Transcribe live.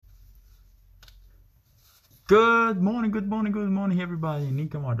good morning, good morning, everybody.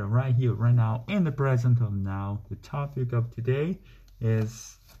 Nico Mata right here, right now, in the present of now. The topic of today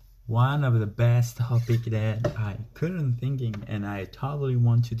is one of the best topic that I couldn't thinking, and I totally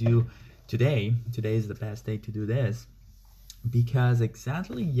want to do today. Today is the best day to do this because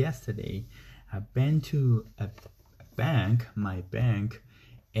exactly yesterday I've been to a bank, my bank,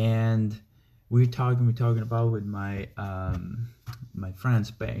 and we're talking about with my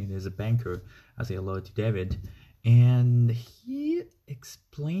friend's bank. There's a banker. I say hello to David, and he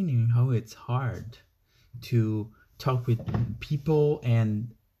explaining how it's hard to talk with people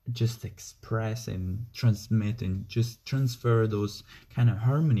and just express and transmit and just transfer those kind of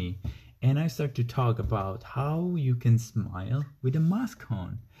harmony. And I start to talk about how you can smile with a mask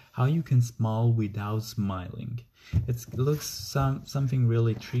on, how you can smile without smiling. It looks something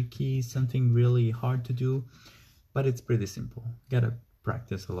really tricky, something really hard to do, but it's pretty simple. Gotta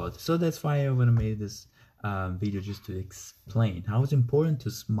practice a lot. So that's why I want to make this video just to explain how it's important to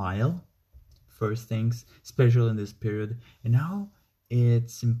smile first things, especially in this period, and how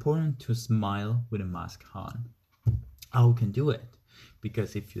it's important to smile with a mask on. How you can do it?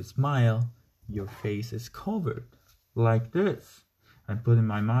 Because if you smile, your face is covered like this. I'm putting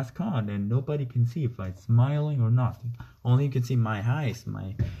my mask on and nobody can see if I'm smiling or not. Only you can see my eyes,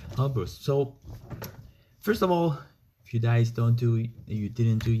 my elbows. So first of all, if you guys you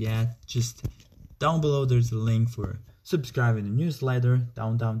didn't do yet, just down below there's a link for subscribing the newsletter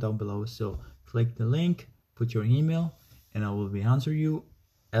down below. So click the link, put your email, and I will be answer you.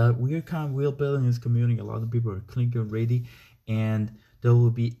 We're building this community. A lot of people are clicking already, and there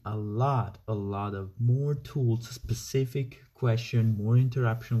will be a lot of more tools, specific question, more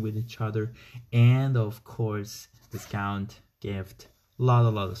interaction with each other, and of course discount, gift, lot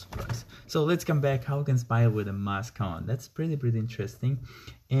of surprise. So let's come back. How can smile with a mask on? That's pretty interesting.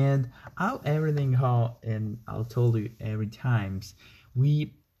 And I'll tell you every times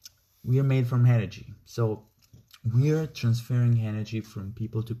we are made from energy. So we are transferring energy from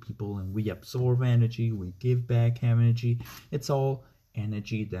people to people, and we absorb energy, we give back energy. It's all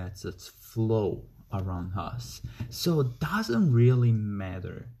energy that's its flow around us. So it doesn't really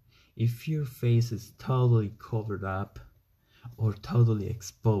matter if your face is totally covered up or totally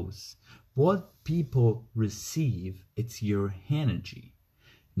exposed. What people receive, it's your energy,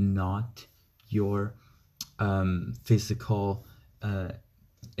 not your physical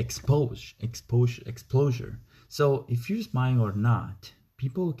exposure. So if you're smiling or not,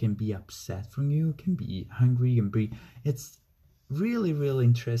 people can be upset from you, can be hungry, it's really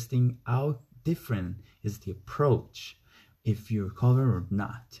interesting how different is the approach if you're covered or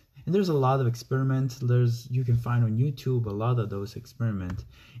not. And there's a lot of experiments. You can find on YouTube a lot of those experiments,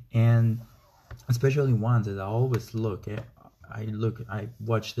 and especially ones that I always look at. I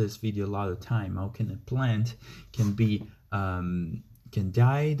watch this video a lot of time. How can a plant can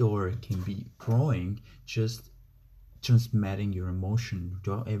die or can be growing, just transmitting your emotion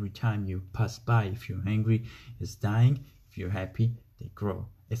every time you pass by. If you're angry, it's dying. If you're happy, they grow.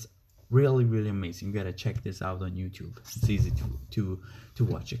 It's really amazing. You gotta check this out on YouTube. It's easy to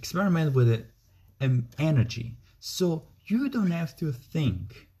watch. Experiment with it and energy. So you don't have to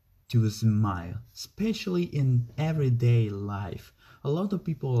think to smile, especially in everyday life. A lot of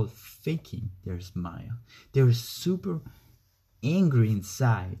people are faking their smile. They're super angry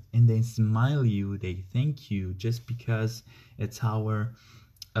inside, and they smile you, they thank you, just because it's our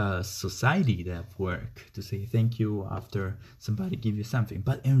society that work to say thank you after somebody give you something.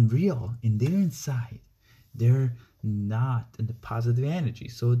 But in their inside, they're not in the positive energy,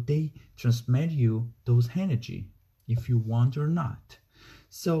 so they transmit you those energy if you want or not.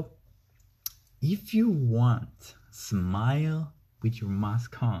 So if you want, smile with your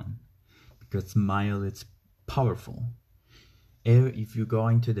mask on, because smile is powerful. If you go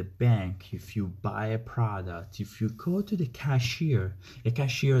into the bank, if you buy a product, if you go to the cashier,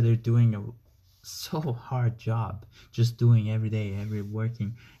 they're doing a so hard job, just doing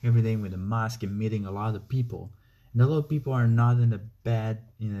working every day with a mask and meeting a lot of people. And a lot of people are not in a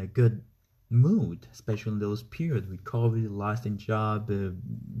good mood, especially in those periods with COVID, lost in job,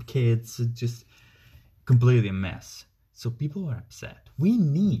 kids, just completely a mess. So people are upset. We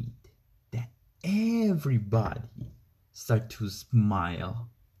need that everybody start to smile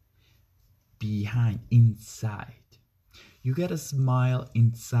inside. You gotta smile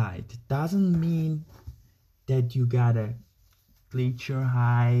inside. It doesn't mean that you gotta clench your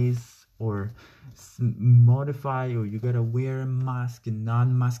eyes or modify, or you gotta wear a mask and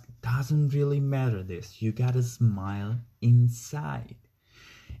non-mask. It doesn't really matter this. You gotta smile inside.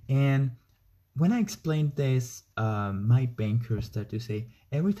 And when I explained this, my banker started to say,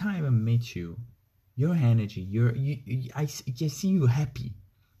 every time I meet you, your energy, I see you happy,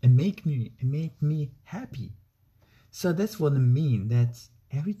 and make me happy. So that's what I mean. That's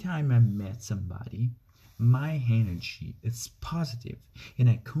every time I met somebody, my energy is positive and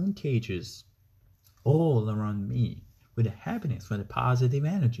it contagious all around me with the happiness, with the positive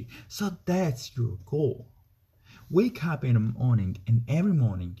energy. So that's your goal. Wake up in the morning, and every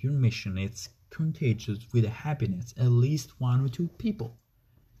morning your mission is contagious with the happiness, at least one or two people.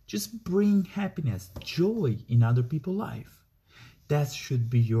 Just bring happiness, joy in other people's life. That should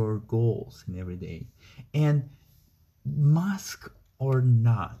be your goals in every day. And mask or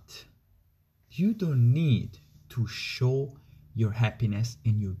not, you don't need to show your happiness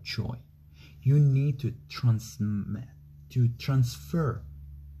and your joy. You need to transfer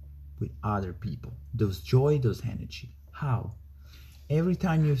with other people those joy, those energy. How? Every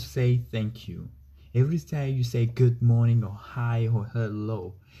time you say thank you, every time you say good morning or hi or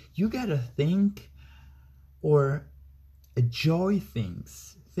hello, you gotta think or enjoy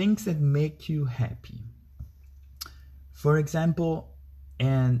things that make you happy. For example,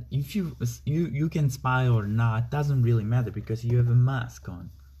 and if you can smile or not, doesn't really matter because you have a mask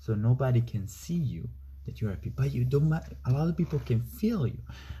on, so nobody can see you that you're happy. But you don't. A lot of people can feel you.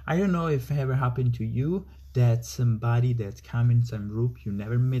 I don't know if it ever happened to you that somebody that's come in some group you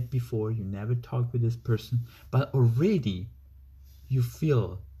never met before, you never talked with this person, but already you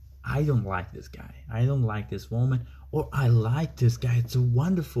feel, I don't like this guy, I don't like this woman, or I like this guy, it's so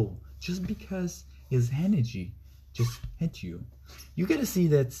wonderful, just because his energy just hit you. You gotta see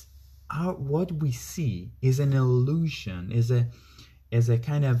that what we see is an illusion, is a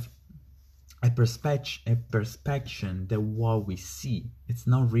kind of a perception that what we see, it's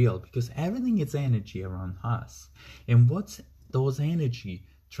not real, because everything is energy around us, and what's those energy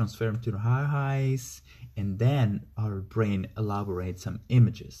transfer to our eyes, and then our brain elaborates some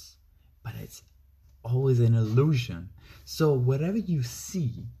images, but it's always an illusion. So whatever you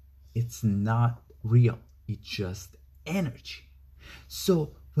see, it's not real, it's just energy.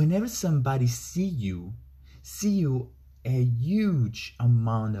 So whenever somebody see you a huge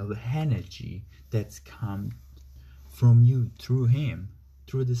amount of energy that's come from you through him,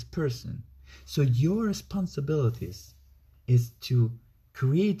 through this person. So your responsibilities is to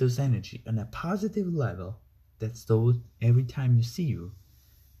create those energy on a positive level. That's those every time you see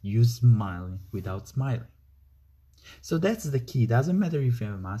you smiling without smiling. So that's the key. Doesn't matter if you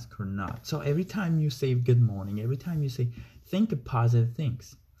have a mask or not. So every time you say good morning, every time you say, think of positive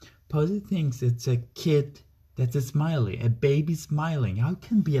things. Positive things, it's a kid that's a smiling, a baby smiling. How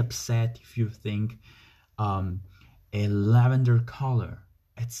can be upset if you think a lavender color?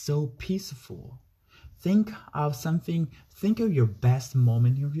 It's so peaceful. Think of something, think of your best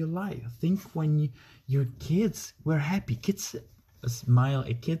moment of your life. Think when your kids were happy. Kids smile,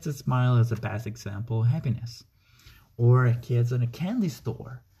 a kid's smile is the best example of happiness. Or a kid's in a candy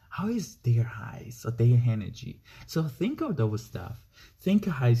store. How is their eyes or their energy? So think of those stuff. Think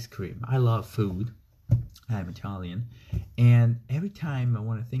of ice cream. I love food. I'm Italian, and every time I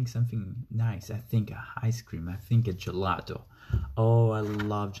want to think something nice, I think of ice cream, I think of gelato. Oh, I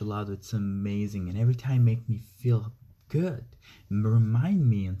love gelato, it's amazing, and every time make me feel good, remind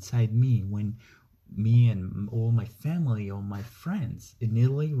me inside me when me and all my family or my friends in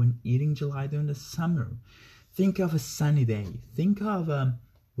Italy when eating gelato in the summer. Think of a sunny day, think of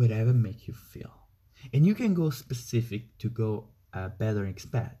whatever make you feel, and you can go specific to go better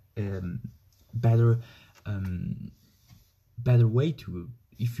way to,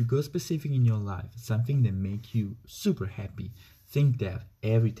 if you go specific in your life, something that make you super happy, think that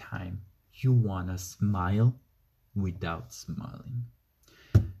every time you wanna smile without smiling.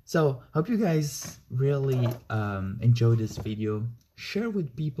 So hope you guys really enjoy this video. Share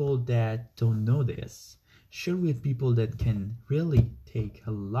with people that don't know this. Share with people that can really take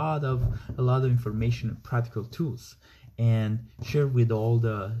a lot of information and practical tools, and share with all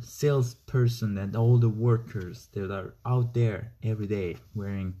the salesperson and all the workers that are out there every day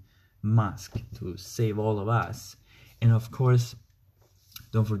wearing masks to save all of us. And of course,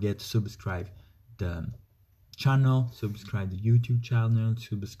 don't forget to subscribe the channel, subscribe the YouTube channel,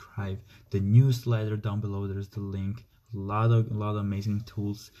 subscribe the newsletter down below. There's the link. A lot of amazing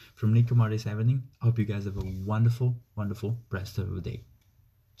tools from Nico Martis Everything. I hope you guys have a wonderful rest of the day.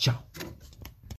 Ciao.